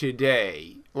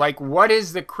today, what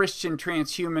is the Christian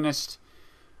transhumanist?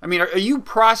 I mean, are you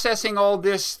processing all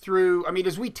this through? I mean,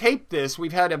 as we tape this,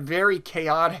 we've had a very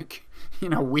chaotic,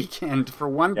 weekend for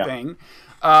one thing,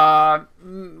 where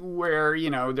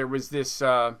there was this.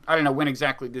 I don't know when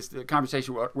exactly the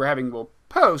conversation we're having will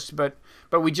post, but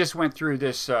we just went through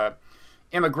this.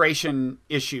 Immigration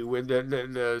issue with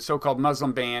the so-called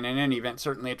Muslim ban, in any event,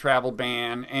 certainly a travel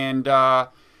ban, and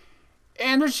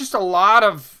there's just a lot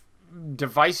of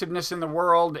divisiveness in the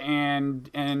world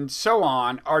and so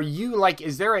on. Are you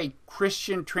is there a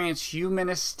Christian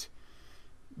transhumanist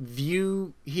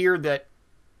view here that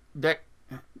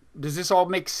does this all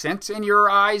make sense in your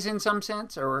eyes in some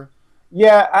sense, or?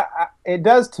 Yeah, it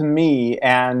does to me,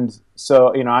 and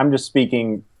so I'm just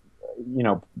speaking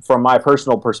from my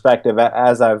personal perspective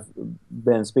as I've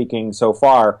been speaking so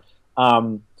far.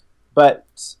 But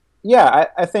yeah,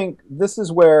 I think this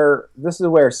is where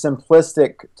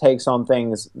simplistic takes on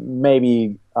things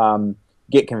maybe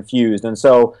get confused. And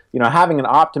so, having an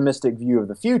optimistic view of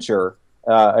the future,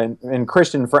 in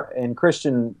Christian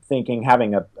thinking,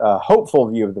 having a hopeful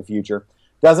view of the future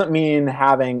doesn't mean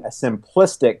having a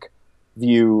simplistic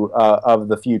view of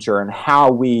the future and how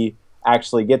we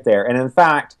actually get there. And in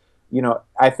fact,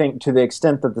 I think to the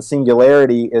extent that the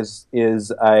singularity is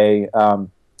a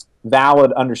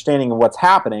valid understanding of what's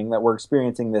happening, that we're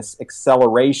experiencing this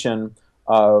acceleration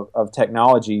of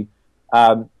technology,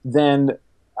 then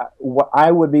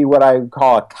I would be what I would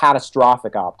call a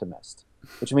catastrophic optimist,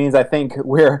 which means I think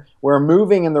we're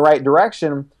moving in the right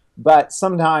direction, but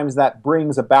sometimes that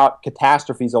brings about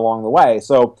catastrophes along the way.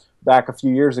 So back a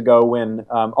few years ago when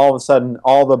all of a sudden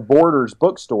all the Borders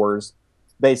bookstores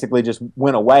basically just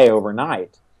went away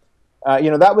overnight.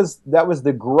 That was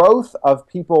the growth of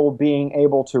people being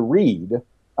able to read,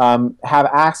 have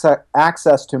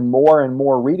access to more and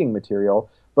more reading material.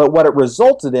 But what it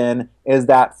resulted in is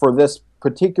that for this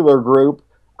particular group,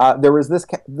 there was this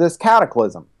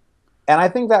cataclysm, and I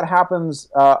think that happens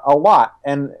a lot.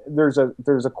 And there's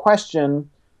a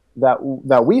question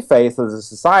that we face as a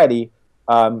society.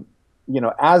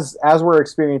 As we're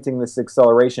experiencing this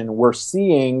acceleration, we're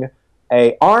seeing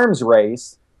a arms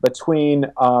race between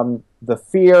the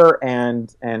fear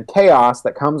and chaos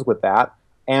that comes with that,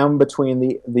 and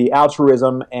between the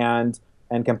altruism and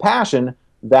compassion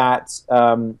that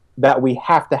we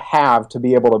have to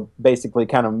be able to basically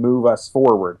kind of move us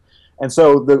forward. And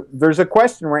so there's a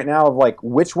question right now of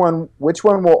which one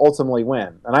will ultimately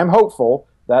win. And I'm hopeful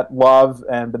that love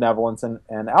and benevolence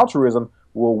and altruism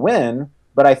will win.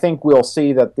 But I think we'll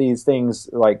see that these things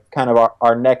kind of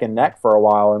are neck and neck for a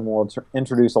while, and will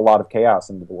introduce a lot of chaos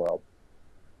into the world.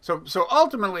 So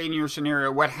ultimately, in your scenario,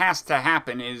 what has to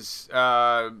happen is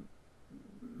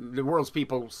the world's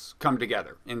peoples come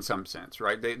together in some sense,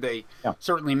 right? They Yeah.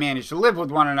 certainly manage to live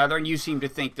with one another, and you seem to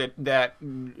think that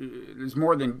there's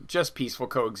more than just peaceful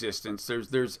coexistence.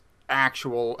 There's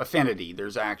actual affinity.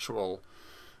 There's actual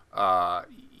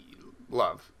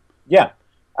love. Yeah,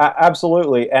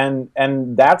 absolutely, and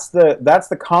that's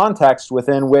the context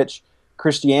within which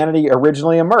Christianity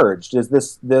originally emerged. Is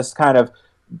this kind of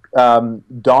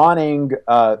dawning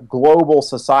global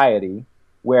society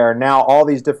where now all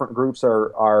these different groups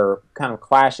are kind of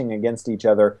clashing against each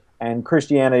other, and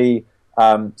Christianity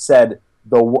said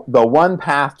the one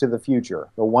path to the future,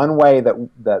 the one way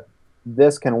that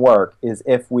this can work is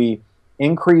if we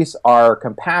increase our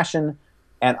compassion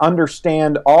and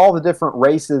understand all the different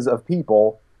races of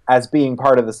people as being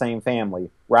part of the same family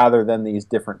rather than these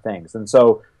different things. And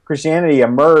so Christianity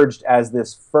emerged as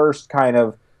this first kind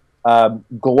of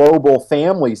global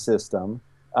family system,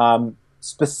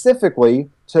 specifically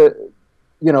to,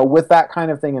 with that kind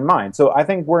of thing in mind. So I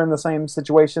think we're in the same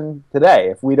situation today.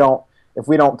 If we don't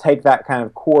take that kind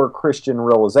of core Christian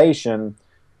realization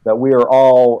that we are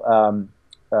all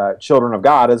children of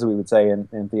God, as we would say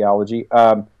in theology,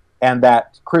 and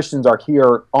that Christians are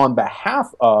here on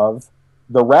behalf of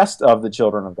the rest of the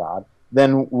children of God,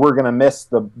 then we're going to miss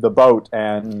the boat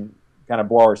and kind of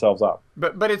blow ourselves up.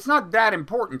 But it's not that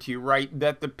important to you, right?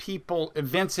 That the people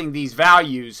evincing these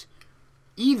values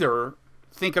either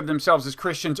think of themselves as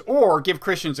Christians or give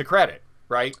Christians a credit,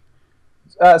 right?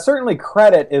 Certainly,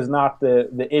 credit is not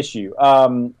the issue.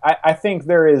 I think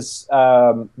there is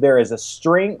a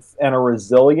strength and a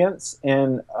resilience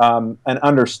in an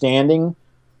understanding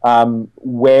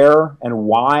where and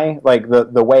why, like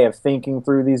the way of thinking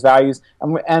through these values,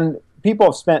 and people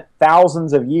have spent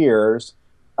thousands of years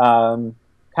kind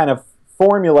of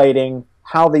formulating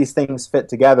how these things fit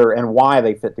together and why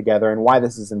they fit together and why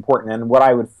this is important. And what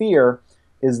I would fear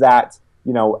is that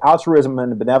altruism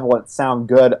and benevolence sound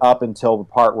good up until the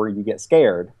part where you get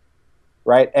scared,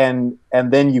 right? And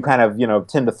then you kind of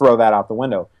tend to throw that out the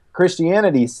window.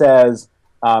 Christianity says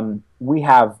we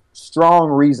have strong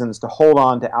reasons to hold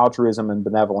on to altruism and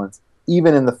benevolence,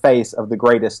 even in the face of the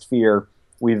greatest fear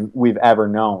we've ever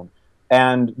known.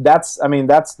 And that's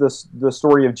the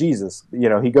story of Jesus.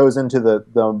 He goes into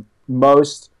the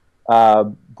most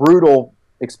brutal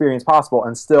experience possible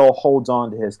and still holds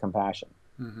on to his compassion.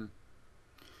 Mm-hmm.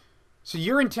 So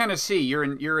you're in Tennessee,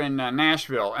 you're in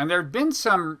Nashville, and there's been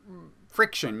some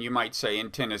friction, you might say, in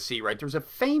Tennessee, right? There's a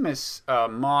famous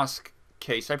mosque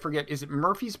case. I forget, is it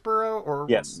Murfreesboro or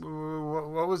yes?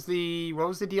 What was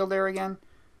the deal there again?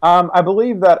 I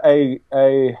believe that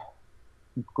a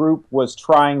group was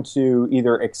trying to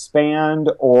either expand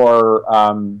or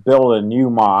build a new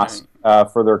mosque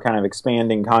for their kind of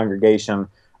expanding congregation,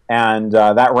 and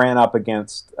that ran up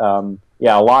against a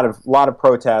lot of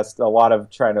protests, a lot of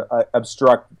trying to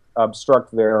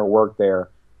obstruct their work there,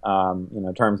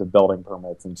 in terms of building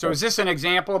permits. And so is this an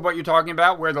example of what you're talking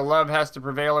about, where the love has to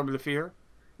prevail over the fear?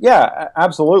 Yeah,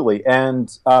 absolutely. And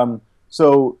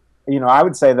so I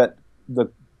would say that the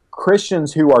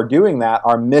Christians who are doing that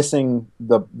are missing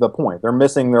the point. They're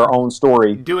missing their own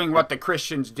story. Doing what the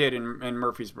Christians did in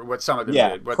Murfreesboro, what some of them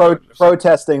did.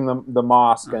 Protesting the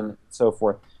mosque and so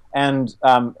forth. And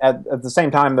at the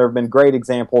same time, there have been great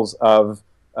examples of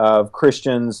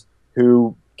Christians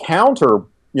who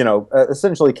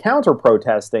essentially counter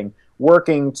protesting,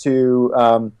 working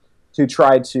to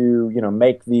try to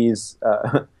make these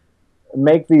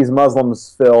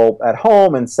Muslims feel at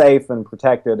home and safe and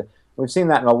protected. We've seen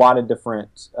that in a lot of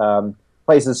different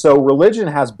places. So religion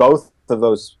has both of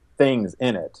those things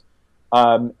in it,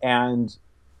 and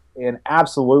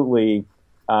absolutely.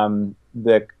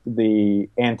 The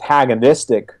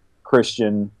antagonistic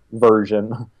Christian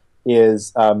version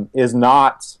is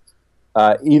not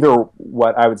either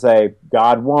what I would say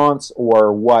God wants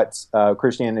or what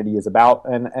Christianity is about,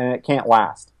 and it can't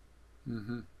last.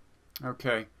 Mm-hmm.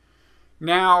 Okay.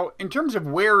 Now, in terms of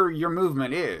where your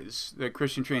movement is, the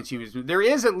Christian transhumanism, there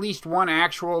is at least one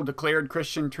actual declared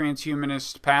Christian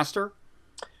transhumanist pastor?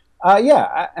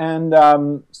 Yeah, and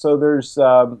so there's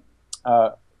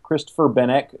Christopher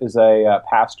Bennick is a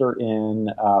pastor in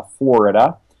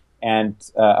Florida, and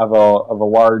of a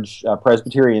large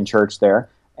Presbyterian church there.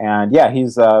 And yeah,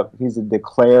 he's a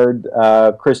declared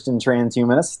Christian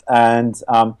transhumanist, and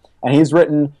he's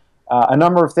written a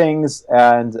number of things,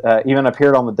 and even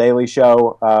appeared on the Daily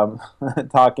Show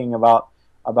talking about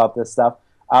this stuff.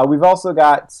 We've also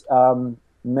got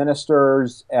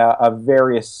ministers of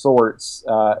various sorts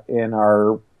in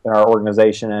our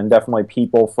organization, and definitely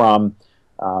people from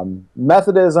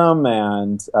Methodism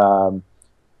and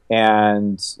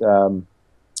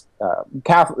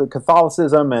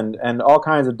Catholicism and all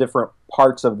kinds of different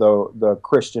parts of the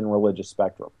Christian religious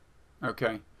spectrum.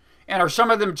 Okay. And are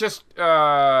some of them just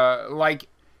like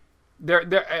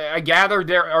I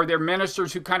gather are there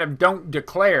ministers who kind of don't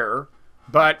declare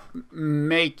but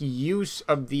make use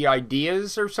of the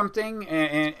ideas or something?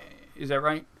 And is that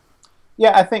right?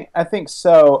 Yeah, I think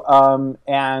so.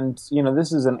 And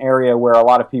this is an area where a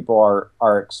lot of people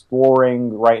are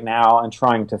exploring right now and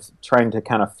trying to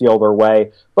kind of feel their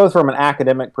way, both from an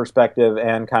academic perspective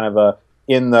and kind of a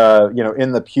in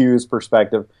the pews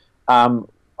perspective.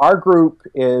 Our group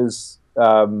is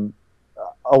a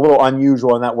little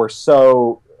unusual in that we're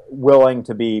so willing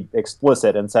to be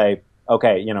explicit and say,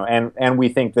 okay, and we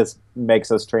think this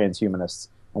makes us transhumanists,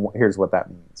 and here's what that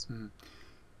means. Mm-hmm.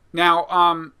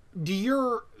 Now, do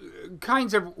your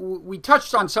kinds of, we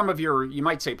touched on some of your, you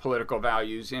might say, political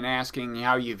values in asking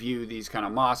how you view these kind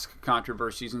of mosque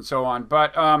controversies and so on,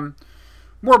 but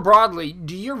more broadly,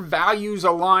 do your values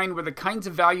align with the kinds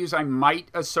of values I might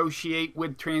associate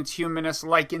with transhumanists,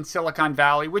 like in Silicon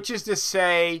Valley, which is to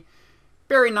say,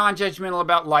 very non-judgmental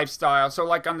about lifestyle. So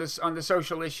like on the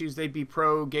social issues, they'd be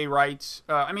pro-gay rights.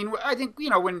 I mean, I think,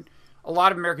 when a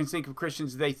lot of Americans think of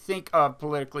Christians, they think of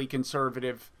politically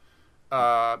conservative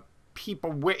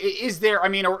people. Is there,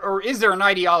 or is there an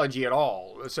ideology at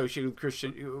all associated with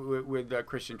Christian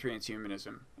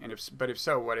transhumanism? And if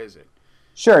so, what is it?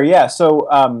 Sure. Yeah. So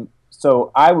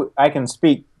I can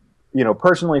speak,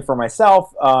 personally for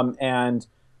myself,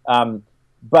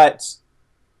 but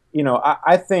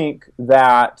I think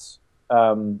that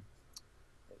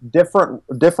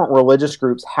different religious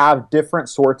groups have different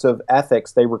sorts of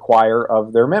ethics they require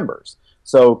of their members.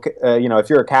 So if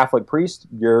you're a Catholic priest,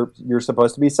 you're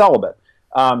supposed to be celibate,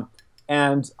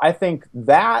 and I think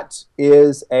that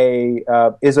is a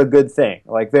good thing.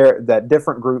 Like that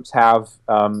different groups have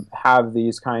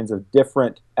these kinds of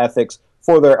different ethics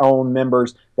for their own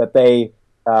members that they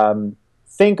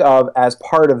think of as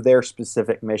part of their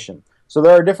specific mission. So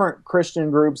there are different Christian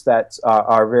groups that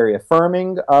are very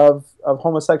affirming of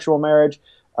homosexual marriage.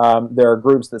 There are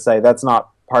groups that say that's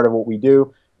not part of what we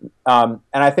do. And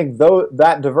I think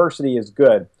that diversity is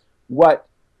good. What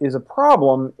is a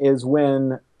problem is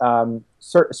when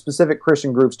certain specific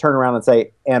Christian groups turn around and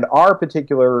say, and our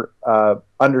particular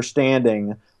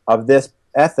understanding of this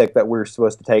ethic that we're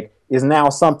supposed to take is now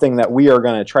something that we are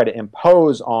going to try to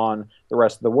impose on the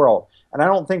rest of the world. And I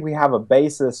don't think we have a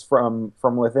basis from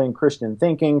within Christian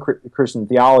thinking, Christian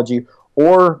theology,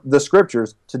 or the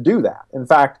scriptures to do that. In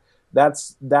fact,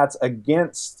 that's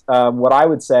against what I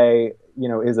would say,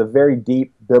 is a very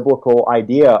deep biblical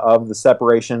idea of the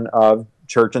separation of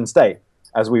church and state,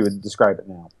 as we would describe it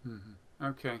now. Mm-hmm.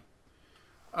 Okay.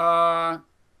 All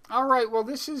right. Well,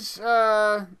 this is.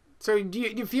 So, do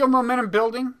you feel momentum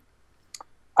building?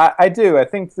 I do. I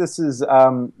think this is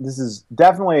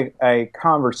definitely a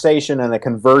conversation and a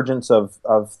convergence of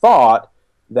thought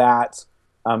that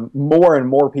more and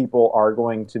more people are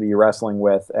going to be wrestling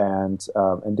with and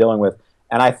dealing with.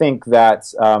 And I think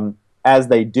that as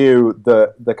they do,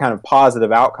 the kind of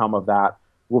positive outcome of that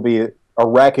will be a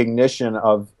recognition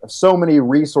of so many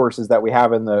resources that we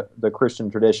have in the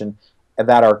Christian tradition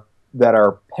that are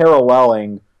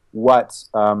paralleling what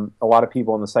a lot of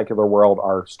people in the secular world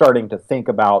are starting to think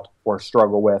about or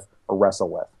struggle with or wrestle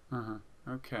with.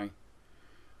 Okay.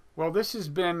 Well, this has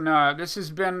been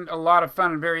a lot of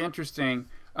fun and very interesting.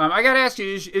 I got to ask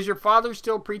you: is your father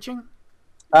still preaching?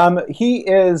 He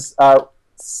is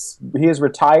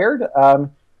retired.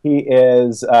 He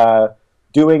is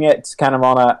doing it kind of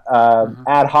on a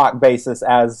ad hoc basis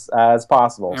as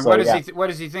possible. And so, what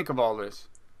does he think of all this?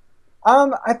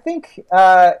 I think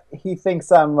he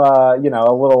thinks I'm, a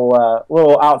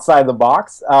little outside the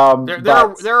box.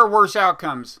 There are worse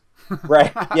outcomes.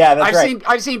 Right? Yeah, that's right.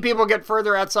 I've seen people get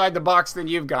further outside the box than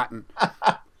you've gotten.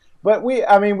 But we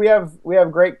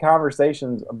have great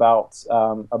conversations about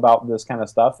this kind of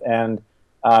stuff, and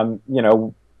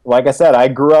like I said, I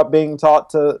grew up being taught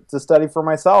to study for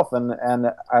myself,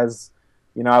 and as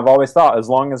I've always thought, as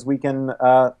long as we can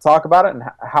talk about it and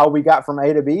how we got from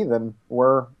A to B, then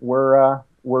we're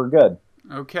good.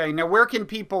 Okay. Now, where can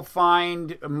people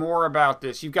find more about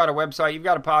this? You've got a website. You've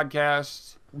got a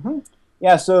podcast. Mm-hmm.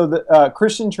 Yeah. So the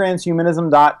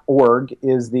ChristianTranshumanism.org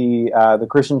is the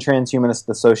Christian Transhumanist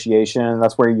Association.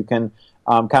 That's where you can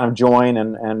kind of join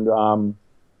and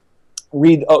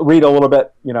read a little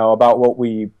bit, about what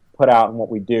we put out and what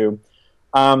we do.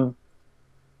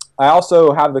 I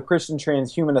also have the Christian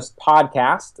Transhumanist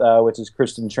Podcast, which is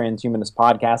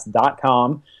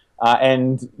ChristianTranshumanistPodcast.com,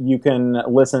 and you can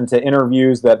listen to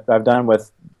interviews that I've done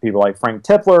with people like Frank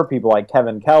Tipler, people like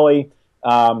Kevin Kelly,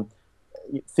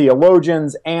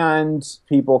 theologians and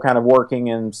people kind of working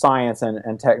in science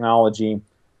and technology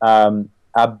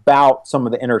about some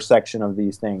of the intersection of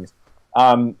these things.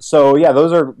 So yeah,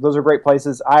 those are great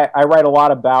places. I write a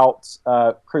lot about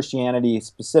Christianity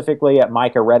specifically at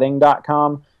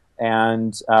micahredding.com,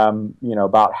 and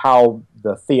about how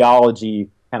the theology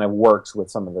kind of works with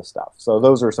some of this stuff. So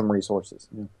those are some resources.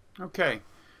 Yeah. Okay.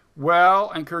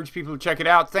 Well, I encourage people to check it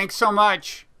out. Thanks so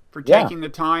much for taking the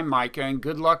time, Micah, and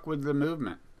good luck with the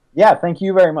movement. Yeah, thank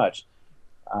you very much.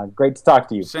 Great to talk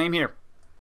to you. Same here.